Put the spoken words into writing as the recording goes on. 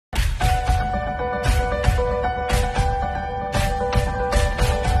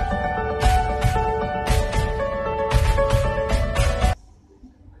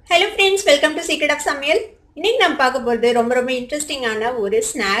Secret of சமையல். இன்னைக்கு நம்ம பார்க்க போகிறது ரொம்ப இன்ட்ரெஸ்டிங்கான ஒரு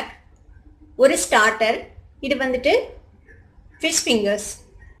ஸ்நாக், ஒரு ஸ்டார்டர். இது வந்துட்டு ஃபிஷ் ஃபிங்கர்ஸ்.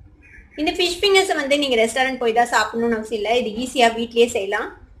 இந்த ஃபிஷ் ஃபிங்கர்ஸை வந்து நீங்கள் ரெஸ்டாரண்ட் போய் தான் சாப்பிடணும்னு அவசியம் இல்லை. இது ஈஸியாக வீட்லேயே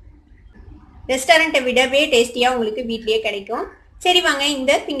செய்யலாம். ரெஸ்டாரண்ட்டை விடவே டேஸ்டியாக உங்களுக்கு வீட்லேயே கிடைக்கும். சரி வாங்க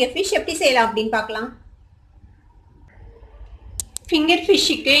இந்த ஃபிங்கர் ஃபிஷ் எப்படி செய்யலாம் அப்படின்னு பார்க்கலாம். ஃபிங்கர்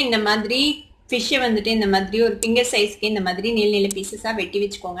ஃபிஷ்ஷுக்கு இந்த மாதிரி ஃபிஷ்ஷை வந்துட்டு இந்த மாதிரி ஒரு ஃபிங்கர் சைஸ்க்கு இந்த மாதிரி நீள பீசஸாக வெட்டி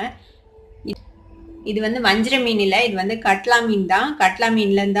வச்சுக்கோங்க. இது வந்து வஞ்சிர மீன் இல்லை, இது வந்து கட்லா மீன் தான். கட்லா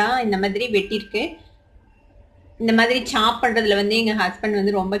மீனில் தான் இந்த மாதிரி வெட்டியிருக்கு. இந்த மாதிரி சாப் பண்ணுறதுல வந்து எங்கள் ஹஸ்பண்ட்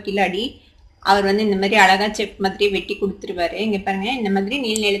வந்து ரொம்ப கில்லாடி. அவர் வந்து இந்த மாதிரி அழகாக செஃப் மாதிரி வெட்டி கொடுத்துருவாரு. இங்கே பாருங்கள், இந்த மாதிரி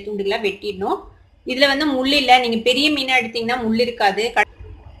நீள துண்டுகளாக வெட்டிடணும். இதில் வந்து முள் இல்லை. நீங்கள் பெரிய மீனாக எடுத்தீங்கன்னா முள் இருக்காது.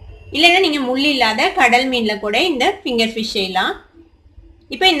 இல்லைன்னா நீங்கள் முள் இல்லாத கடல் மீனில் கூட இந்த ஃபிங்கர் ஃபிஷ் செய்யலாம்.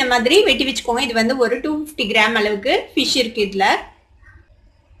 இப்போ இந்த மாதிரி வெட்டி வச்சுக்கோங்க. இது வந்து ஒரு 250 கிராம் அளவுக்கு ஃபிஷ் இருக்குது இதில்.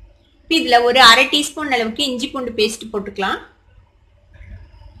 இப்போ இதில் ஒரு அரை டீஸ்பூன் அளவுக்கு இஞ்சி பூண்டு பேஸ்ட் போட்டுக்கலாம்.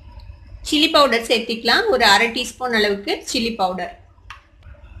 சில்லி பவுடர் சேர்த்திக்கலாம். ஒரு அரை டீஸ்பூன் அளவுக்கு சில்லி பவுடர்.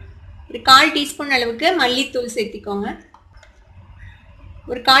 ஒரு 1/4 டீஸ்பூன் அளவுக்கு மல்லித்தூள் சேர்த்திக்கோங்க.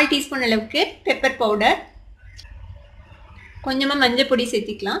 ஒரு 1/4 டீஸ்பூன் அளவுக்கு பெப்பர் பவுடர். கொஞ்சமாக மஞ்சள் பொடி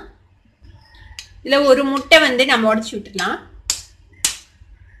சேர்த்திக்கலாம். இதில் ஒரு முட்டை வந்து நம்ம உடச்சி விட்டுக்கலாம்.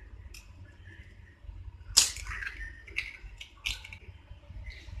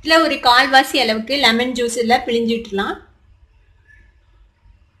 இதில் ஒரு 1/4 அளவுக்கு லெமன் ஜூஸ் இதில் பிழிஞ்சு விட்டுலாம்.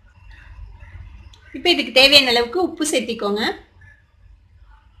 இப்போ இதுக்கு தேவையான அளவுக்கு உப்பு சேர்த்திக்கோங்க.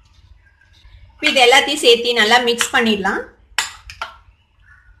 இப்போ இது எல்லாத்தையும் சேர்த்து நல்லா மிக்ஸ் பண்ணிடலாம்.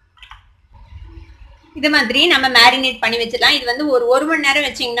 இது மாதிரி நம்ம மேரினேட் பண்ணி வச்சிடலாம். இது வந்து ஒரு மணி நேரம்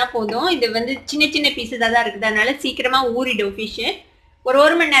வச்சிங்கன்னா போதும். இது வந்து சின்ன பீஸஸாக தான் இருக்குது, அதனால சீக்கிரமாக ஊறிடும் ஃபிஷ்ஷு.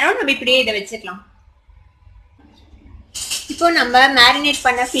 ஒரு மணி நேரம் நம்ம இப்படியே இதை வச்சிடலாம். இப்போ நம்ம மேரினேட்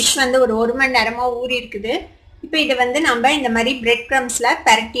பண்ண ஃபிஷ் வந்து ஒரு மணி நேரமாக ஊறி இருக்குது. இப்போ இதை வந்து நம்ம இந்த மாதிரி பிரெட் க்ரம்ஸில்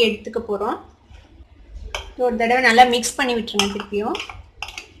பரட்டி எடுத்துக்க போகிறோம். ஒரு தடவை நல்லா மிக்ஸ் பண்ணி விட்டுருங்க திருப்பியும்.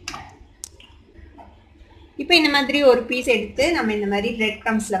 இப்போ இந்த மாதிரி ஒரு பீஸ் எடுத்து நம்ம இந்த மாதிரி பிரெட்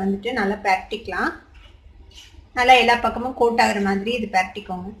க்ரம்ஸில் வந்துட்டு நல்லா பரட்டிக்கலாம். நல்லா எல்லா பக்கமும் கோட் ஆகிற மாதிரி இது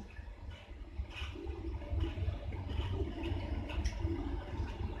பரட்டிக்கோங்க.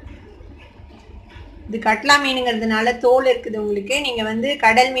 இது கட்லா மீனுங்கிறதுனால தோல் இருக்குது உங்களுக்கு. நீங்கள் வந்து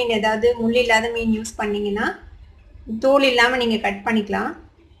கடல் மீன் ஏதாவது முள் இல்லாத மீன் யூஸ் பண்ணிங்கன்னா தோல் இல்லாமல் நீங்கள் கட் பண்ணிக்கலாம்.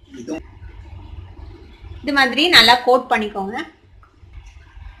 இது மாதிரி நல்லா கோட் பண்ணிக்கோங்க.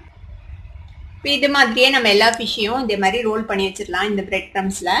 இப்போ இது மாதிரியே நம்ம எல்லா ஃபிஷ்ஷையும் இதே மாதிரி ரோல் பண்ணி வச்சிடலாம் இந்த பிரெட்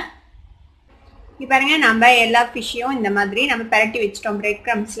க்ரம்ஸில். இப்போ பாருங்க, நம்ம எல்லா ஃபிஷ்ஷையும் இந்த மாதிரி நம்ம பரட்டி வச்சிட்டோம் பிரெட்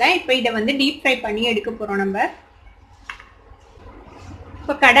க்ரம்ஸில். இப்போ இதை வந்து டீப் ஃப்ரை பண்ணி எடுக்க போகிறோம் நம்ம.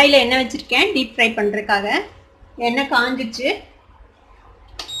 இப்போ கடாயில் எண்ணெய் வச்சுருக்கேன் டீப் ஃப்ரை பண்ணுறதுக்காக. எண்ணெய் காஞ்சிச்சு.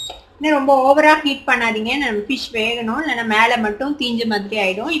 இன்னும் ரொம்ப ஓவராக ஹீட் பண்ணாதீங்க, நம்ம ஃபிஷ் வேகணும், இல்லைன்னா மேலே மட்டும் தீஞ்ச மாதிரி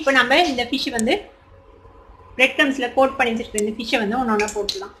ஆகிடும். இப்போ நம்ம இந்த ஃபிஷ் வந்து பிரெட் க்ரம்ஸில் கோட் பண்ணி வச்சுருக்க இந்த ஃபிஷ்ஷை வந்து ஒன்று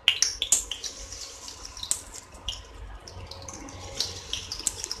போட்டுடலாம்.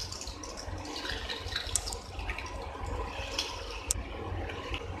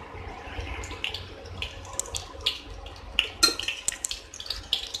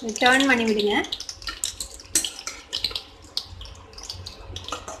 டர்ன் பண்ணி விடுங்க.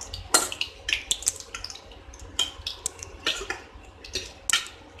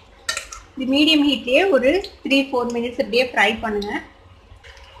 இது மீடியம் ஹீட்லேயே ஒரு 3-4 மினிட்ஸ் அப்படியே ஃப்ரை பண்ணுங்க.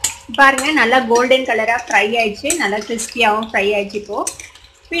 பாருங்க, நல்லா கோல்டன் கலராக ஃப்ரை ஆயிடுச்சு, நல்லா கிறிஸ்பியாகவும் ஃப்ரை ஆயிடுச்சு.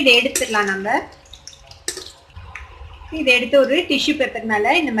 இப்போ இதை எடுத்துடலாம். நம்ம இதை எடுத்து ஒரு டிஷ்யூ பேப்பர்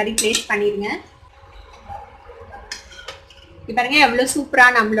மேலே இந்த மாதிரி ப்ளேஸ் பண்ணிடுங்க. பாருங்க, எவ்வளோ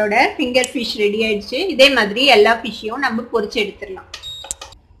சூப்பராக நம்மளோட ஃபிங்கர் ஃபிஷ் ரெடி ஆயிடுச்சு. இதே மாதிரி எல்லா ஃபிஷ்ஷையும் நம்ம பொரிச்சு எடுத்துடலாம்.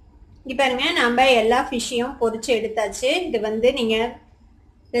 இங்கே பாருங்க, நம்ம எல்லா ஃபிஷ்ஷையும் பொரிச்சு எடுத்தாச்சு. இது வந்து நீங்கள்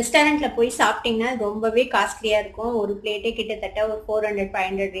ரெஸ்டாரண்ட்டில் போய் சாப்பிட்டீங்கன்னா ரொம்பவே காஸ்ட்லியாக இருக்கும். ஒரு பிளேட்டே கிட்டத்தட்ட ஒரு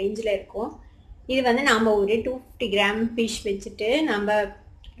 400-500 ரேஞ்சில் இருக்கும். இது வந்து நாம் ஒரு 250 கிராம் ஃபிஷ் வச்சுட்டு நம்ம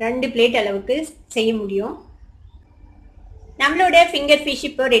 2 பிளேட் அளவுக்கு செய்ய முடியும். நம்மளோட ஃபிங்கர் ஃபிஷ்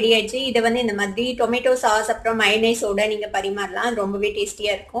இப்போ ரெடி ஆயிடுச்சு. இதை வந்து இந்த மாதிரி டொமேட்டோ சாஸ் அப்புறம் மயனைஸோட நீங்கள் பரிமாறலாம். ரொம்பவே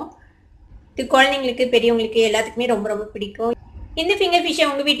டேஸ்டியாக இருக்கும். இது குழந்தைங்களுக்கு பெரியவங்களுக்கு எல்லாத்துக்குமே ரொம்ப பிடிக்கும். இந்த ஃபிங்கர் ஃபிஷ்ஷை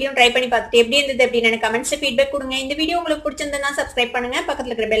உங்கள் வீட்லையும் ட்ரை பண்ணி பார்த்துட்டு எப்படி இருந்தது அப்படின்னு எனக்கு கமெண்ட்ஸில் ஃபீட்பேக் கொடுங்க. இந்த வீடியோ உங்களுக்கு பிடிச்சிருந்ததுன்னா சப்ஸ்கிரைப் பண்ணுங்கள்,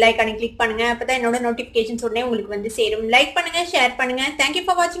 பக்கத்தில் இருக்கிற பெல் ஐக்கானை கிளிக் பண்ணுங்கள். அப்போ தான் என்னோட நோட்டிஃபிகேஷன்ஸ் உடனே உங்களுக்கு வந்து சேரும். லைக் பண்ணுங்கள், ஷேர் பண்ணுங்கள். தேங்க்யூ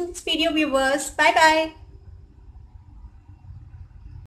ஃபார் வாட்சிங் this video viewers. Bye bye.